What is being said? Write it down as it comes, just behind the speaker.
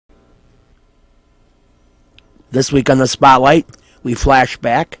This week on the Spotlight, we flash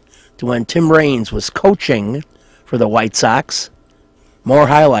back to when Tim Raines was coaching for the White Sox. More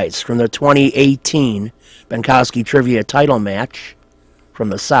highlights from the 2018 Benkowski Trivia title match from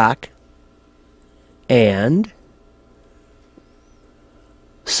the Sock. And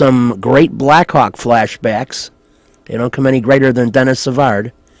some great Blackhawk flashbacks. They don't come any greater than Dennis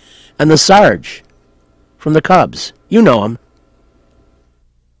Savard. And the Sarge from the Cubs. You know him.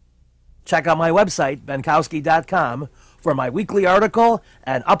 Check out my website, benkowski.com, for my weekly article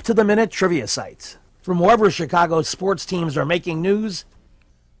and up-to-the-minute trivia sites. From wherever Chicago's sports teams are making news,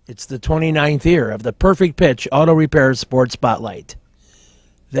 it's the 29th year of the Perfect Pitch Auto Repair Sports Spotlight.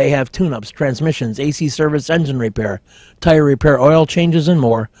 They have tune-ups, transmissions, AC service, engine repair, tire repair, oil changes, and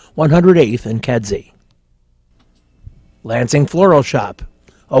more. 108th and Kedzie. Lansing Floral Shop,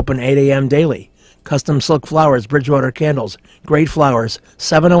 open 8 a.m. daily. Custom silk flowers, Bridgewater candles, great flowers,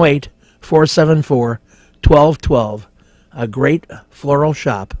 708-474-1212. A great floral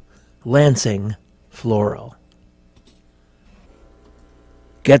shop, Lansing Floral.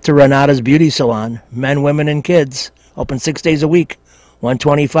 Get to Renata's Beauty Salon, men, women, and kids. Open 6 days a week,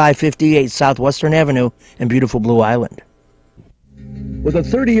 12558 Southwestern Avenue in beautiful Blue Island. With a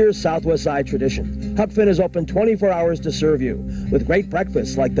 30-year Southwest Side tradition, Huck Finn is open 24 hours to serve you with great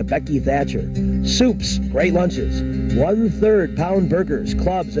breakfasts like the Becky Thatcher, soups, great lunches, 1/3 pound burgers,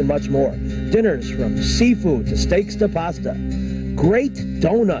 clubs, and much more. Dinners from seafood to steaks to pasta, great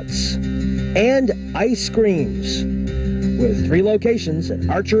donuts, and ice creams. With 3 locations at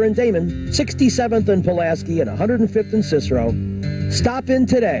Archer and Damon, 67th and Pulaski, and 105th and Cicero. Stop in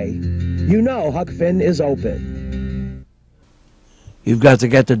today. You know Huck Finn is open. You've got to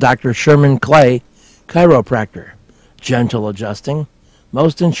get to Dr. Sherman Clay, chiropractor. Gentle adjusting.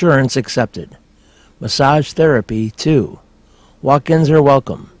 Most insurance accepted. Massage therapy, too. Walk-ins are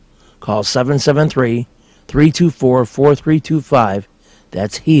welcome. Call 773-324-4325.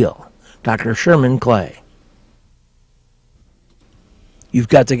 That's HEAL. Dr. Sherman Clay. You've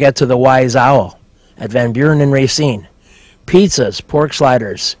got to get to the Wise Owl at Van Buren and Racine. Pizzas, pork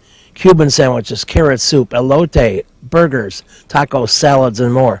sliders, Cuban sandwiches, carrot soup, elote, burgers, tacos, salads,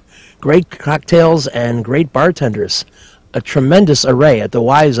 and more. Great cocktails and great bartenders. A tremendous array at the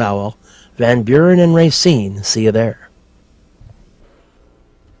Wise Owl, Van Buren and Racine. See you there.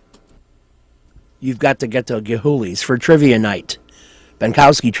 You've got to get to Gehuli's for trivia night.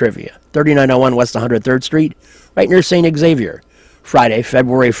 Benkowski Trivia, 3901 West 103rd Street, right near St. Xavier. Friday,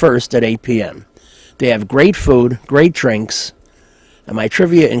 February 1st at 8 p.m. They have great food, great drinks, and my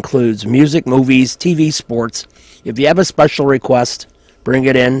trivia includes music, movies, TV, sports. If you have a special request, bring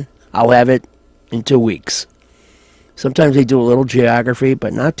it in. I'll have it in 2 weeks. Sometimes they do a little geography,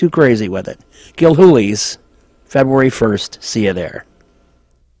 but not too crazy with it. Gilhooly's, February 1st. See you there.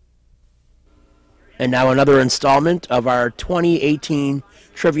 And now another installment of our 2018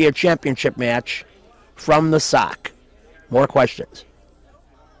 Trivia Championship match from the Sock. More questions.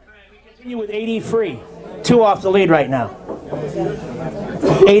 All right, we continue with 80 free. 2 off the lead right now.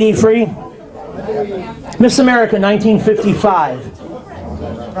 80 free. Miss America 1955.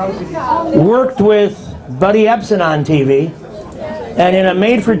 Worked with Buddy Ebsen on TV. And in a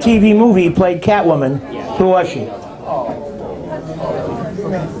made-for-TV movie played Catwoman. Who was she?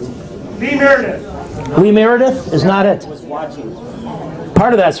 Lee Meredith. Lee Meredith is not it.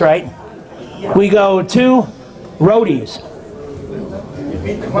 Part of that's right. We go to roadies.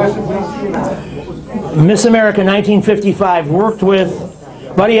 Miss America 1955 worked with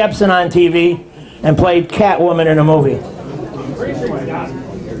Buddy Ebsen on TV and played Catwoman in a movie.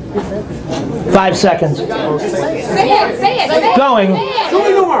 5 seconds. Say it. Going.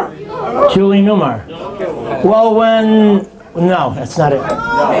 Julie Newmar. Julie Newmar. Well, when... No, that's not it.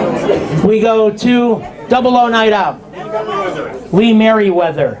 We go to 00 Night Out. Lee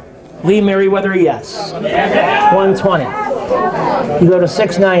Merriweather. Lee Merriweather, yes. 120. You go to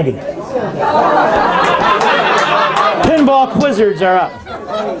 690. Pinball Quizzards are up.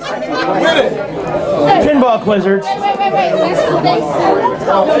 Pinball Quizzards.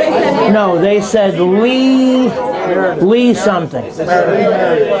 No, they said Lee something.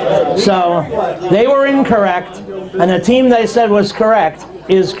 So they were incorrect, and the team they said was correct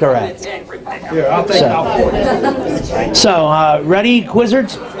is correct. So ready,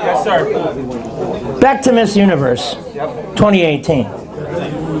 Quizzards? Yes, sir. Back to Miss Universe 2018.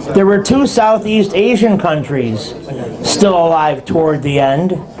 There were 2 Southeast Asian countries still alive toward the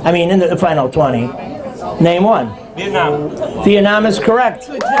end. I mean, in the final 20. Name one. Vietnam. Vietnam is correct.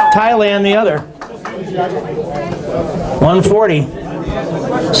 Thailand, the other. 140.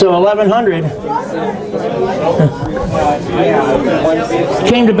 So 1100.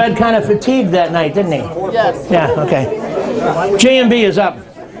 Came to bed kind of fatigued that night, didn't he? Yes. Yeah, okay. J&B is up.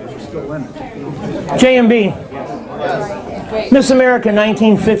 J&B. Miss America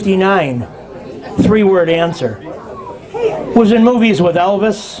 1959. Three-word answer. Was in movies with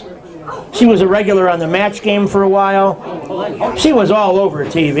Elvis. She was a regular on the Match Game for a while. She was all over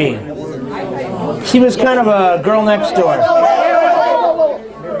TV. She was kind of a girl next door.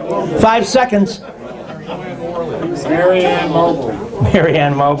 5 seconds. Mary Ann Mobley. Mary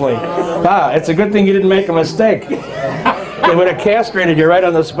Ann Mobley. Wow, it's a good thing you didn't make a mistake. They would have castrated you right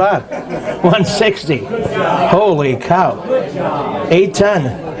on the spot. 160. Holy cow.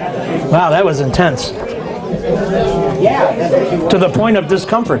 810. Wow, that was intense. To the point of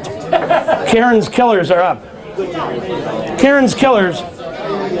discomfort. Karen's Killers are up. Karen's Killers.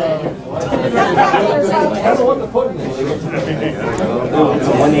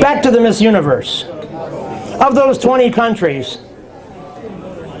 Back to the Miss Universe. Of those 20 countries,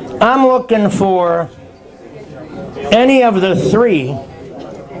 I'm looking for any of the three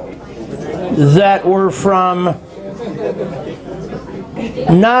that were from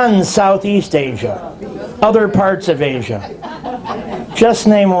non-Southeast Asia, other parts of Asia. Just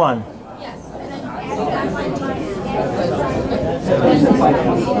name one.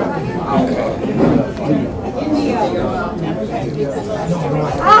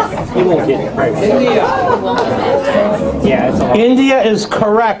 You won't get it right. Yeah, it's a lot. India is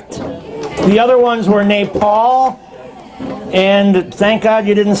correct. The other ones were Nepal, and thank God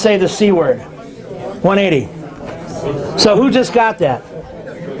you didn't say the C word. 180. So who just got that?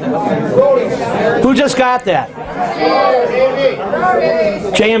 Who just got that?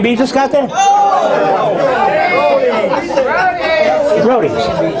 J&B just got that?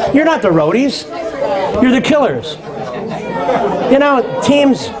 Roadies. You're not the roadies. You're the killers. You know,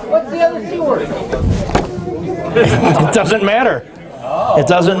 teams... What's the other C word? It doesn't matter. It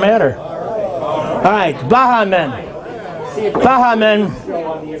doesn't matter. All right, Baha Men. Baha Men.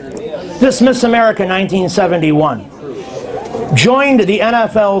 This Miss America 1971 joined the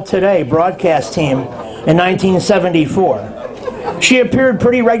NFL Today broadcast team in 1974. She appeared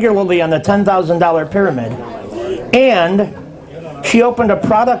pretty regularly on the $10,000 Pyramid, and she opened a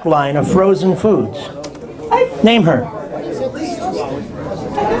product line of frozen foods. Name her.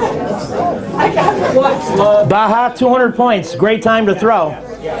 Baha, 200 points. Great time to throw.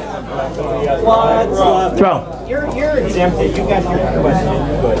 Throw. You're exempted. You got your question.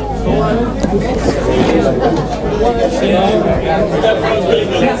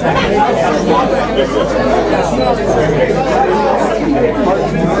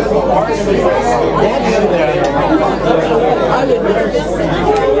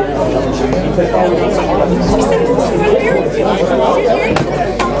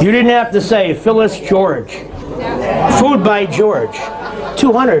 You didn't have to say Phyllis George. Food by George.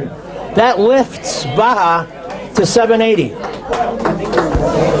 200. That lifts Baha to 780.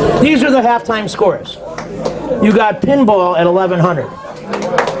 These are the halftime scores. You got Pinball at 1100.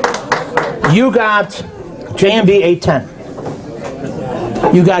 You got J&B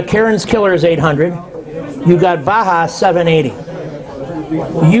 810. You got Karen's Killers 800. You got Baha 780.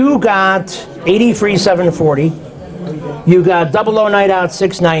 You got 80 Free 740. You got Double O Night Out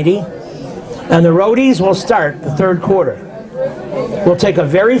 690. And the roadies will start the third quarter. We'll take a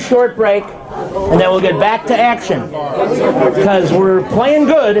very short break, and then we'll get back to action. Because we're playing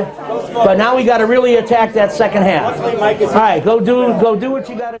good, but now we got to really attack that second half. All right, go do what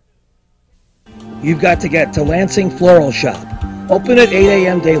you got to do. You've got to get to Lansing Floral Shop. Open at 8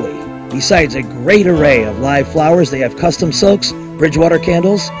 a.m. daily. Besides a great array of live flowers, they have custom silks, Bridgewater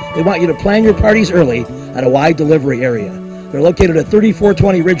candles. They want you to plan your parties early at a wide delivery area. They're located at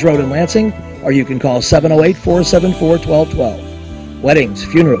 3420 Ridge Road in Lansing, or you can call 708-474-1212. Weddings,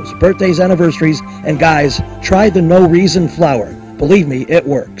 funerals, birthdays, anniversaries, and guys, try the No Reason flower. Believe me, it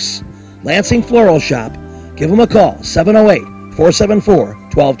works. Lansing Floral Shop. Give them a call,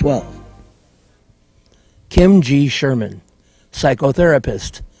 708-474-1212. Kim G. Sherman,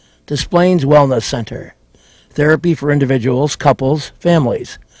 psychotherapist, Desplaines Wellness Center. Therapy for individuals, couples,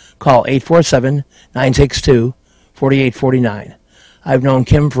 families. Call 847-962-4849. I've known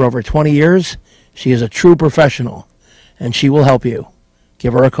Kim for over 20 years. She is a true professional, and she will help you.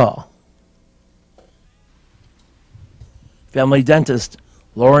 Give her a call. Family Dentist,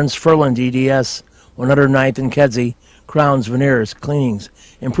 Lawrence Furlan, DDS, 109th and Kedzie, crowns, veneers, cleanings,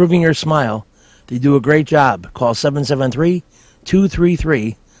 improving your smile. They do a great job. Call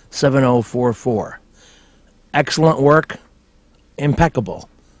 773-233-7044. Excellent work, impeccable.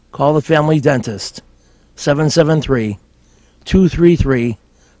 Call the Family Dentist, 773-233-7044.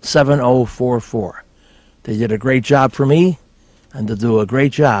 233-7044. They did a great job for me, and they'll do a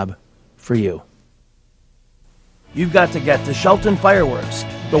great job for you. You've got to get to Shelton Fireworks,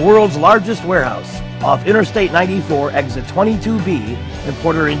 the world's largest warehouse, off Interstate 94, exit 22B in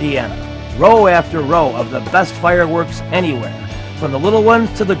Porter, Indiana. Row after row of the best fireworks anywhere, from the little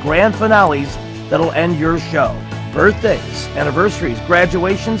ones to the grand finales that'll end your show. Birthdays, anniversaries,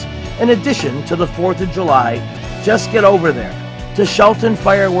 graduations, in addition to the 4th of July. Just get over there to Shelton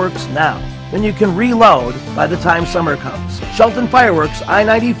Fireworks now. Then you can reload by the time summer comes. Shelton Fireworks,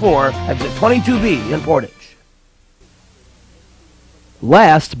 I-94, exit 22B in Portage.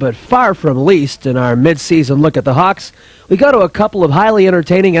 Last, but far from least, in our mid-season look at the Hawks, we go to a couple of highly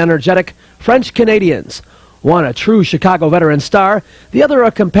entertaining, energetic French Canadians. One a true Chicago veteran star, the other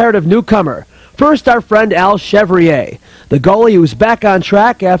a comparative newcomer. First, our friend Al Chevrier, the goalie who's back on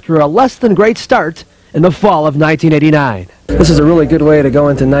track after a less-than-great start in the fall of 1989. This is a really good way to go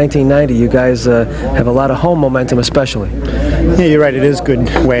into 1990. You guys have a lot of home momentum, especially. Yeah, you're right. It is a good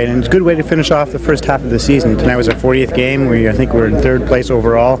way, and it's a good way to finish off the first half of the season. Tonight was our 40th game. I think we're in 3rd place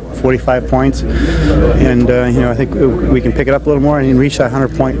overall, 45 points, and I think we can pick it up a little more and reach that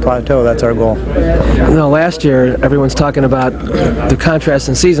 100-point plateau. That's our goal. Last year, everyone's talking about the contrast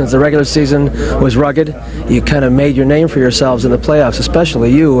in seasons. The regular season was rugged. You kind of made your name for yourselves in the playoffs,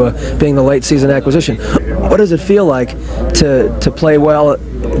 especially you being the late season acquisition. What does it feel like to play well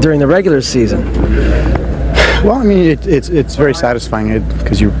during the regular season? Well, I mean, it's very satisfying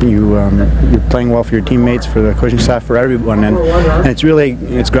because you're playing well for your teammates, for the coaching staff, for everyone, and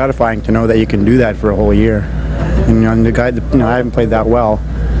it's gratifying to know that you can do that for a whole year. And the guy, I haven't played that well,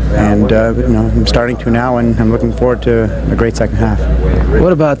 and I'm starting to now, and I'm looking forward to a great second half.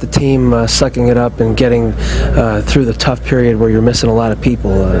 What about the team sucking it up and getting through the tough period where you're missing a lot of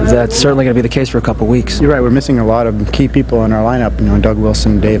people? That's certainly going to be the case for a couple weeks. You're right. We're missing a lot of key people in our lineup. Doug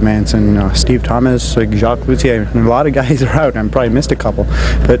Wilson, Dave Manson, Steve Thomas, Jacques Loutier. A lot of guys are out. I probably missed a couple,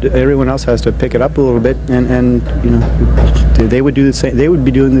 but everyone else has to pick it up a little bit, and they would do the same. They would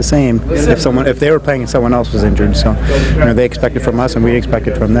be doing the same if they were playing and someone else was injured. So they expect it from us, and we expect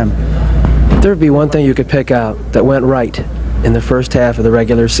it from them. There'd be one thing you could pick out that went right in the first half of the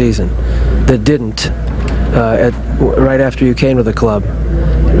regular season that didn't right after you came to the club.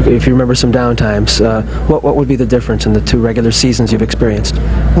 If you remember some downtimes, what would be the difference in the 2 regular seasons you've experienced?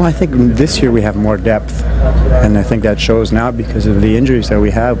 Well, I think this year we have more depth, and I think that shows now because of the injuries that we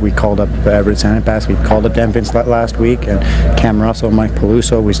have. We called up Everett Sanipass, we called up Dan Vince last week, and Cam Russell, Mike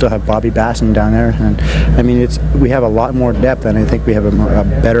Peluso. We still have Bobby Basson down there, and I mean we have a lot more depth, and I think we have a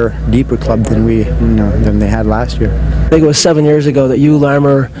better, deeper club than than they had last year. I think it was 7 years ago that you,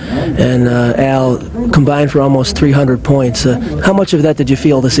 Larmer, and Al combined for almost 300 points. How much of that did you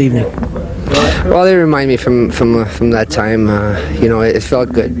feel this evening? Well, they remind me from that time. It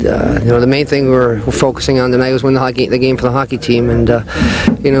felt good. The main thing we were focusing on tonight was winning the game for the hockey team, and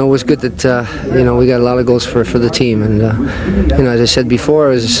it was good that we got a lot of goals for the team. And as I said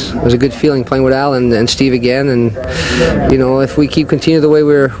before, it was a good feeling playing with Al and Steve again. And if we keep continuing the way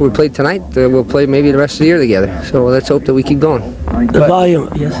we played tonight, we'll play maybe the rest of the year together. So let's hope that we keep going. The volume,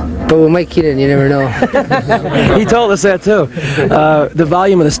 yes. But with Mike Keenan, you never know. He told us that too. The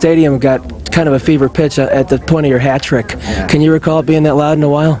volume of the stadium got kind of a fever pitch at the point of your hat trick. Can you recall it being that loud in a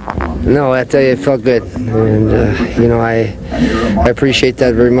while? No, I tell you, it felt good, and I appreciate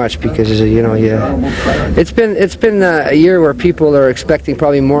that very much because it's been a year where people are expecting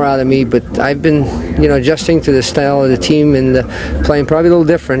probably more out of me, but I've been adjusting to the style of the team and playing probably a little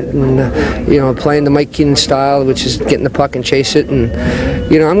different, and playing the Mike Keenan style, which is getting the puck and chase it, and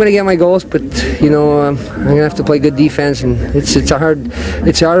I'm going to get my goals, but I'm going to have to play good defense, and it's a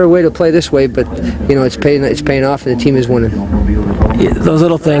harder way to play this way, but it's paying off, and the team is winning. Yeah, those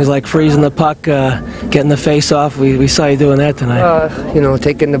little things like freezing the puck, getting the face off, we saw you doing that tonight.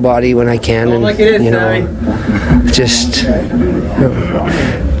 Taking the body when I can, and just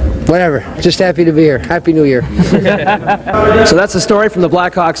whatever. Just happy to be here. Happy New Year. So that's the story from the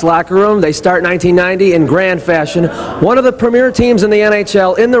Blackhawks locker room. They start 1990 in grand fashion. One of the premier teams in the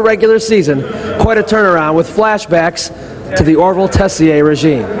NHL in the regular season. Quite a turnaround with flashbacks to the Orville Tessier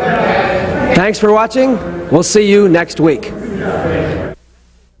regime. Thanks for watching. We'll see you next week.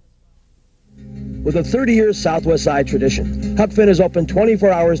 With a 30-year Southwest Side tradition, Huck Finn is open 24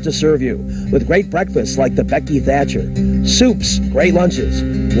 hours to serve you with great breakfasts like the Becky Thatcher, soups, great lunches,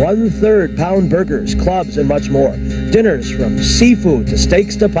 1/3 pound burgers, clubs, and much more. Dinners from seafood to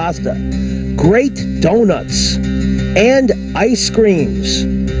steaks to pasta, great donuts, and ice creams.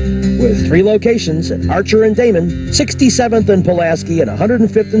 With 3 locations at Archer and Damon, 67th and Pulaski, and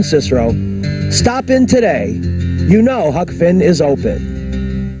 105th and Cicero. Stop in today. you know Huck Finn is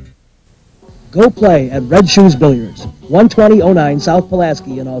open. Go play at Red Shoes Billiards, 12009 South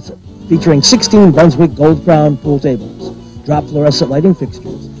Pulaski in Alsip, featuring 16 Brunswick Gold Crown pool tables, drop fluorescent lighting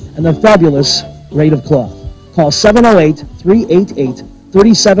fixtures, and the fabulous grade of cloth. Call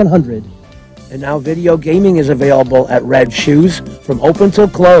 708-388-3700. And now video gaming is available at Red Shoes from open till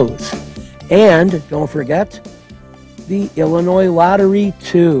close. And don't forget the Illinois Lottery,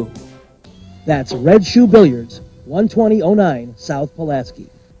 too. That's Red Shoe Billiards, 12009 South Pulaski.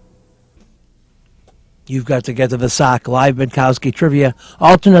 You've got to get to the Sock Live Minkowski Trivia,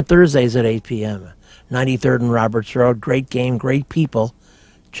 alternate Thursdays at 8 p.m. 93rd and Roberts Road. Great game, great people.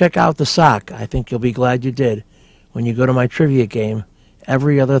 Check out the Sock. I think you'll be glad you did when you go to my trivia game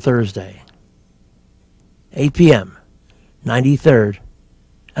every other Thursday. 8 p.m., 93rd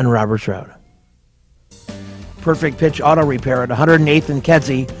and Roberts Road. Perfect Pitch Auto Repair at 108th and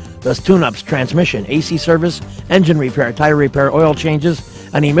Kedzie does tune-ups, transmission, AC service, engine repair, tire repair, oil changes,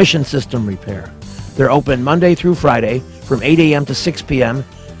 and emission system repair. They're open Monday through Friday from 8 a.m. to 6 p.m.,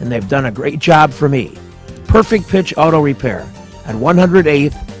 and they've done a great job for me. Perfect Pitch Auto Repair at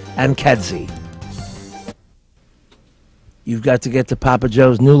 108th and Kedzie. You've got to get to Papa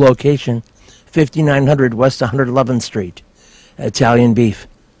Joe's new location, 5900 West 111th Street. Italian beef,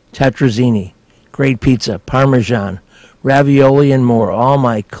 tetrazzini, great pizza, Parmesan, ravioli, and more. All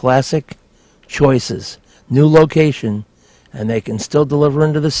my classic choices. New location, and they can still deliver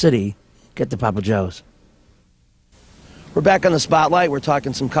into the city. Get to Papa Joe's. We're back on the spotlight. We're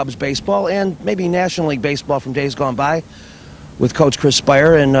talking some Cubs baseball and maybe National League baseball from days gone by with Coach Chris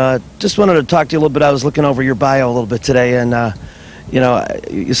Spire. And just wanted to talk to you a little bit. I was looking over your bio a little bit today, and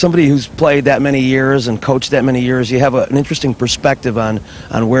you're somebody who's played that many years and coached that many years. You have an interesting perspective on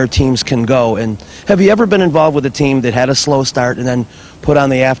where teams can go. And have you ever been involved with a team that had a slow start and then put on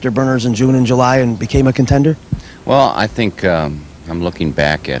the afterburners in June and July and became a contender? Well, I think I'm looking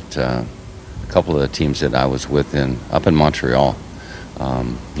back at a couple of the teams that I was with up in Montreal.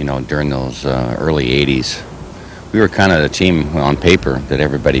 During those early 80s, we were kind of the team on paper that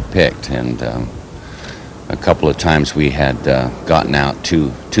everybody picked, and a couple of times we had gotten out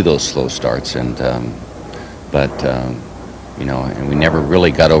to those slow starts, and we never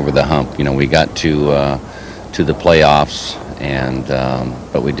really got over the hump. We got to the playoffs, and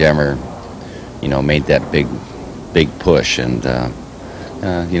but we never made that big push. And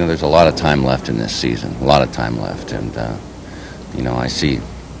there's a lot of time left in this season, a lot of time left, and I see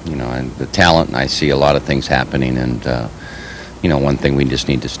and the talent, and I see a lot of things happening, and one thing, we just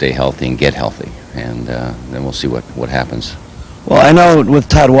need to stay healthy and get healthy, and then we'll see what happens. Well, I know with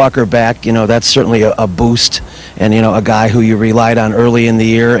Todd Walker back, that's certainly a boost, and a guy who you relied on early in the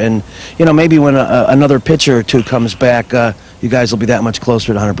year, and maybe when another pitcher or two comes back, you guys will be that much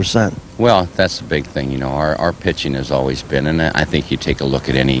closer to 100%. Well, that's the big thing. Our pitching has always been, and I think you take a look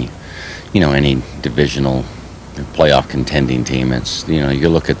at any divisional playoff contending team. It's you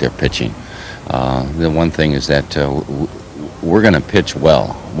look at their pitching. The one thing is that we're going to pitch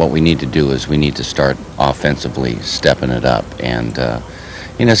well. What we need to do is we need to start offensively stepping it up, and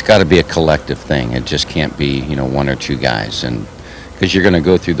it's got to be a collective thing. It just can't be one or two guys, and because you're going to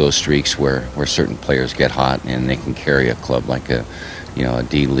go through those streaks where certain players get hot and they can carry a club like a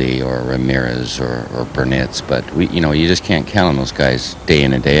D. Lee or Ramirez or Burnitz, but you just can't count on those guys day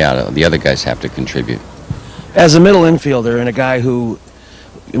in and day out. The other guys have to contribute. As a middle infielder and a guy who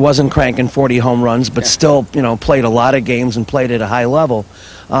wasn't cranking 40 home runs, but still, played a lot of games and played at a high level.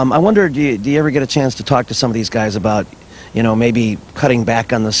 I wonder, do you ever get a chance to talk to some of these guys about, maybe cutting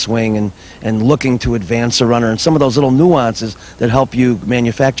back on the swing and looking to advance a runner and some of those little nuances that help you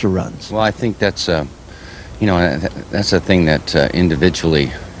manufacture runs? Well, I think that's that's a thing that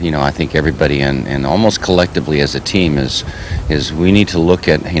individually, I think everybody and almost collectively as a team is we need to look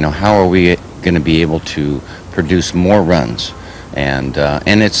at, how are we going to be able to produce more runs. And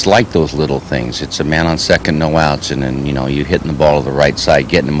it's like those little things. It's a man on second, no outs, and then you hitting the ball to the right side,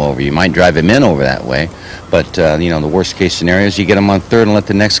 getting him over. You might drive him in over that way, but the worst case scenario is you get him on third and let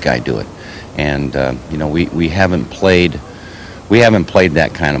the next guy do it. And we haven't played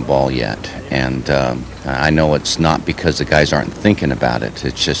that kind of ball yet. And I know it's not because the guys aren't thinking about it.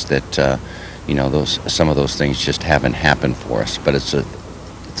 It's just that some of those things just haven't happened for us. But it's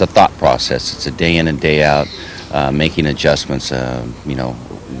a thought process. It's a day in and day out. Making adjustments,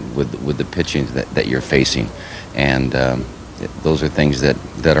 with the pitching that you're facing, and those are things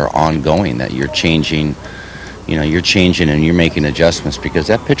that are ongoing. That you're changing, you're changing and you're making adjustments because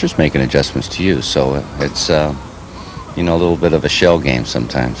that pitcher's making adjustments to you. So it's you know, a little bit of a shell game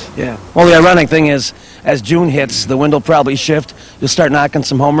sometimes. Yeah. Well, the ironic thing is, as June hits, the wind will probably shift. You'll start knocking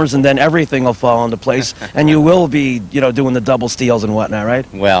some homers, and then everything will fall into place, and you will be, you know, doing the double steals and whatnot, right?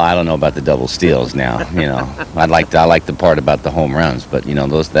 Well, I don't know about the double steals now. You know, I like the part about the home runs, but you know,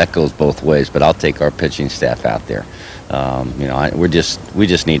 that goes both ways. But I'll take our pitching staff out there. You know, we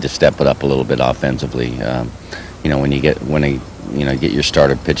just need to step it up a little bit offensively. You know, when you get your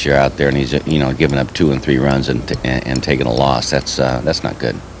starter pitcher out there and he's, you know, giving up 2 and 3 runs and taking a loss, that's not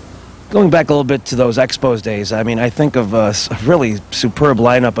good. Going back a little bit to those Expos days, I mean, I think of a really superb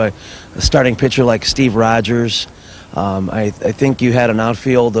lineup, a starting pitcher like Steve Rogers. I think you had an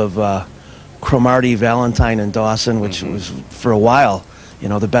outfield of Cromartie, Valentine, and Dawson, which was for a while, you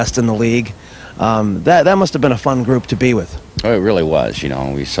know, the best in the league. That must have been a fun group to be with. Oh, it really was. You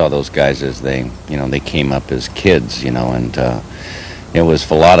know, we saw those guys as they came up as kids, you know, and it was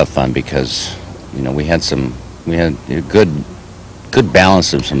a lot of fun because, you know, we had a good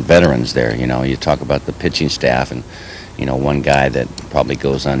balance of some veterans there. You know, you talk about the pitching staff, and you know, one guy that probably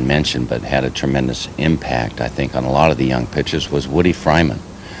goes unmentioned but had a tremendous impact, I think, on a lot of the young pitchers was Woody Fryman,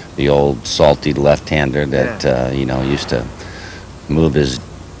 the old salty left-hander that you know, used to move his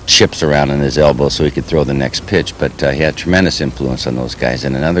chips around in his elbow so he could throw the next pitch, but he had tremendous influence on those guys.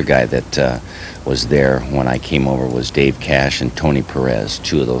 And another guy that was there when I came over was Dave Cash and Tony Perez,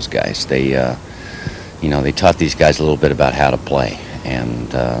 2 of those guys. They you know, they taught these guys a little bit about how to play, and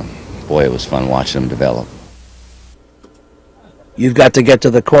boy, it was fun watching them develop. You've got to get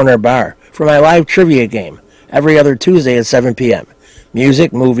to the Corner Bar for my live trivia game every other Tuesday at 7 p.m.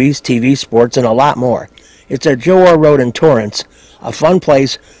 Music, movies, TV, sports, and a lot more. It's at Joe Orr Road in Torrance, a fun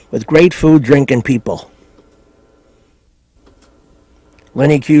place with great food, drink, and people.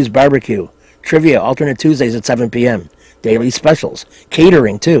 Lenny Q's Barbecue. Trivia, alternate Tuesdays at 7 p.m. Daily specials.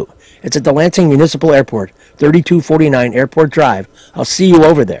 Catering, too. It's at the Lansing Municipal Airport, 3249 Airport Drive. I'll see you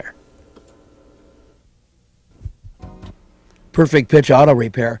over there. Perfect Pitch Auto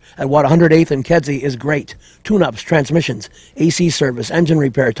Repair at 108th and Kedzie is great. Tune-ups, transmissions, AC service, engine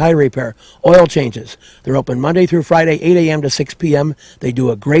repair, tire repair, oil changes. They're open Monday through Friday, 8 a.m. to 6 p.m. They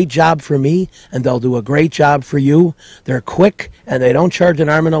do a great job for me, and they'll do a great job for you. They're quick, and they don't charge an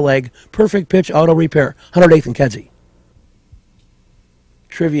arm and a leg. Perfect Pitch Auto Repair, 108th and Kedzie.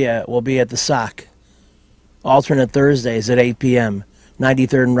 Trivia will be at the Sock. Alternate Thursdays at 8 p.m.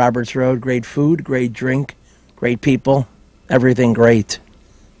 93rd and Roberts Road. Great food, great drink, great people. Everything great.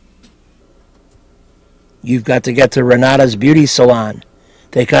 You've got to get to Renata's Beauty Salon.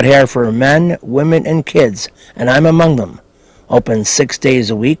 They cut hair for men, women, and kids, and I'm among them. Open 6 days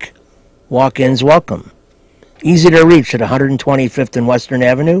a week. Walk-ins welcome. Easy to reach at 125th and Western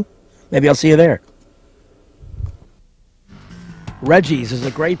Avenue. Maybe I'll see you there. Reggie's is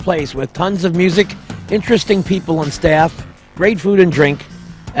a great place with tons of music, interesting people and staff, great food and drink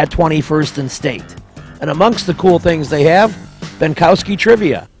at 21st and State. And amongst the cool things they have, Benkowski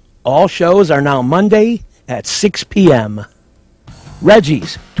Trivia. All shows are now Monday at 6 p.m.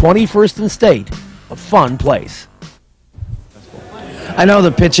 Reggie's, 21st and State, a fun place. I know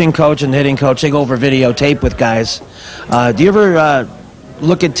the pitching coach and the hitting coach, they go over videotape with guys. Do you ever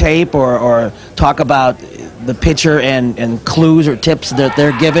look at tape or talk about the pitcher and clues or tips that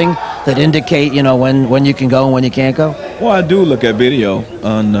they're giving that indicate, you know, when you can go and when you can't go? Well, I do look at video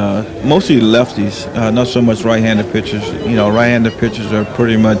on mostly lefties, not so much right-handed pitchers. You know, right-handed pitchers are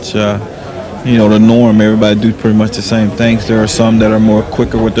pretty much, you know, the norm. Everybody do pretty much the same things. There are some that are more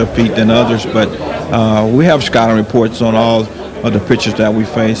quicker with their feet than others, but we have scouting reports on all of the pitchers that we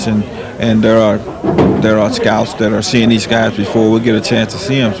face, and there are scouts that are seeing these guys before we get a chance to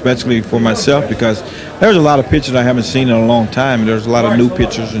see them, especially for myself, because there's a lot of pitchers I haven't seen in a long time. There's a lot of new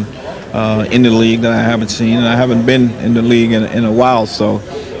pitchers in the league that I haven't seen, and I haven't been in the league in a while, so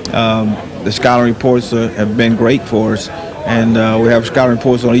the scouting reports have been great for us, and we have scouting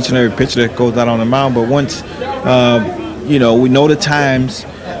reports on each and every pitcher that goes out on the mound, but once, you know, we know the times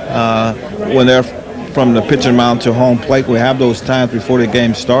when they're from the pitcher mound to home plate. We have those times before the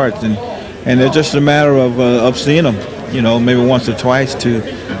game starts, and it's just a matter of seeing them, you know, maybe once or twice to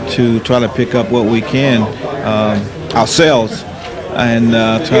try to pick up what we can ourselves and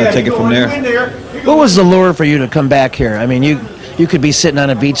try to take it from there. What was the lure for you to come back here? I mean, you could be sitting on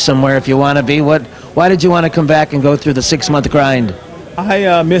a beach somewhere if you want to be. Why did you want to come back and go through the 6-month grind?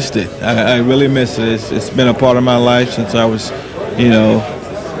 I missed it. I really missed it. It's been a part of my life since I was, you know,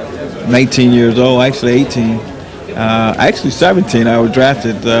 19 years old, actually 18. Actually 17. I was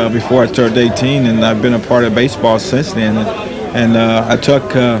drafted before I turned 18, and I've been a part of baseball since then. And I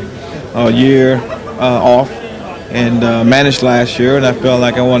took a year off managed last year, and I felt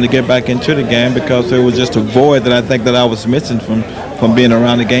like I wanted to get back into the game because there was just a void that I think that I was missing from being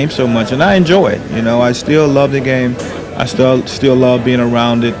around the game so much, and I enjoy it. You know, I still love the game. I still love being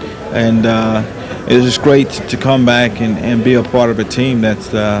around it, and it's just great to come back and be a part of a team that's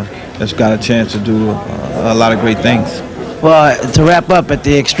got a chance to do a lot of great things. Well, to wrap up, at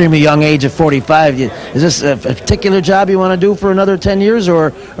the extremely young age of 45, is this a particular job you want to do for another 10 years,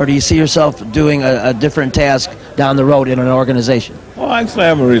 or do you see yourself doing a different task down the road in an organization? Well, actually, I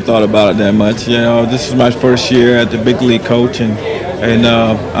haven't really thought about it that much. You know, this is my first year at the big league coach, and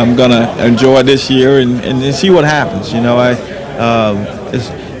I'm going to enjoy this year and see what happens. You know,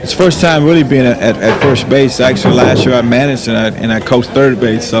 it's first time really being at first base. Actually, last year I managed and I coached third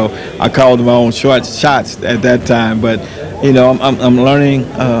base, so I called my own shots at that time. But you know, I'm learning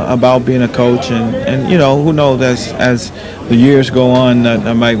about being a coach, and you know, who knows, as the years go on,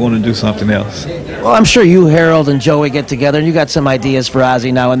 I might want to do something else. Well, I'm sure you, Harold, and Joey get together, and you got some ideas for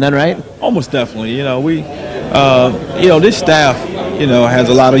Ozzie now and then, right? Almost definitely. You know, this staff, you know, has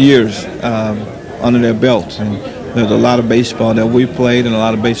a lot of years under their belts, and there's a lot of baseball that we've played and a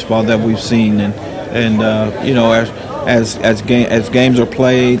lot of baseball that we've seen, and you know, as games are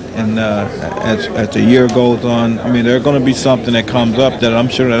played and as the year goes on, I mean, there's going to be something that comes up that I'm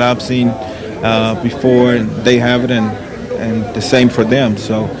sure that I've seen before, and they have it, and the same for them.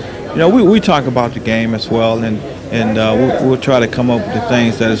 So, you know, we talk about the game as well, and we'll try to come up with the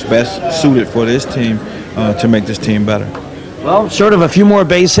things that is best suited for this team to make this team better. Well, short of a few more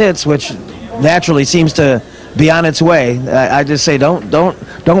base hits, which naturally seems to be on its way, I just say don't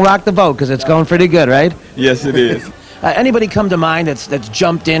rock the boat, because it's going pretty good, right? Yes, it is. Anybody come to mind that's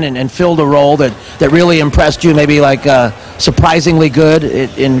jumped in and filled a role that really impressed you, maybe like surprisingly good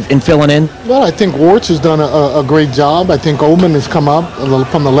in filling in? Well, I think Wirtz has done a great job. I think Oman has come up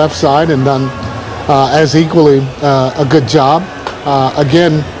from the left side and done as equally a good job.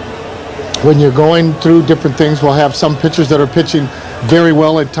 Again, when you're going through different things, we'll have some pitchers that are pitching very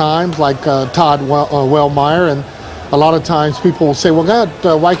well at times, like Todd Wellmeyer, and a lot of times people will say, well, God,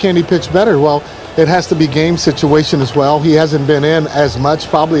 why can't he pitch better? Well, it has to be game situation as well. He hasn't been in as much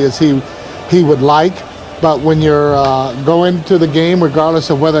probably as he would like, but when you're going to the game, regardless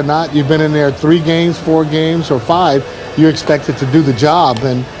of whether or not you've been in there 3 games, 4 games, or 5, you're expected to do the job.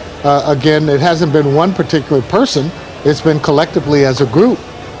 And again, it hasn't been one particular person. It's been collectively as a group.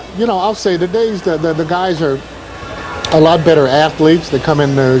 You know, I'll say today's the guys are a lot better athletes. They come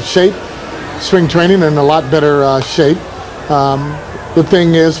in their shape, spring training, in a lot better shape. The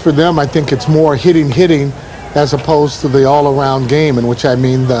thing is, for them, I think it's more hitting as opposed to the all-around game, in which I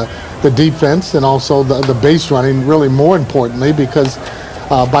mean the defense and also the base running, really more importantly, because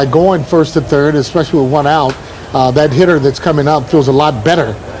by going first to third, especially with 1 out, that hitter that's coming up feels a lot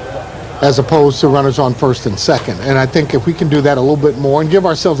better as opposed to runners on first and second. And I think if we can do that a little bit more and give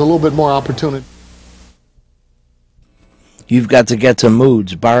ourselves a little bit more opportunity. You've got to get to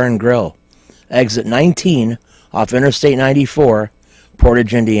Moods Bar and Grill, exit 19 off Interstate 94,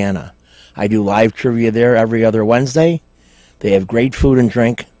 Portage, Indiana. I do live trivia there every other Wednesday. They have great food and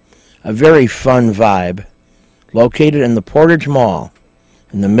drink, a very fun vibe. Located in the Portage Mall,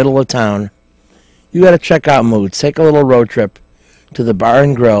 in the middle of town. You got to check out Moods. Take a little road trip to the Bar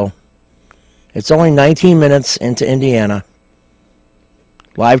and Grill. It's only 19 minutes into Indiana.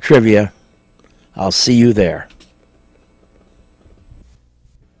 Live trivia. I'll see you there.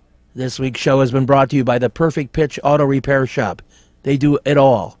 This week's show has been brought to you by the Perfect Pitch Auto Repair Shop. They do it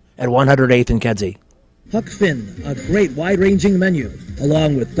all at 108th and Kedzie. Huck Finn, a great wide-ranging menu,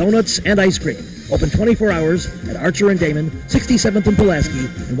 along with donuts and ice cream. Open 24 hours at Archer and Damon, 67th and Pulaski,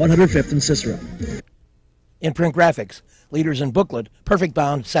 and 105th and Cicero. In print graphics, leaders in booklet, perfect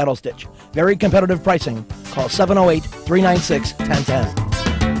bound, saddle stitch. Very competitive pricing. Call 708-396-1010.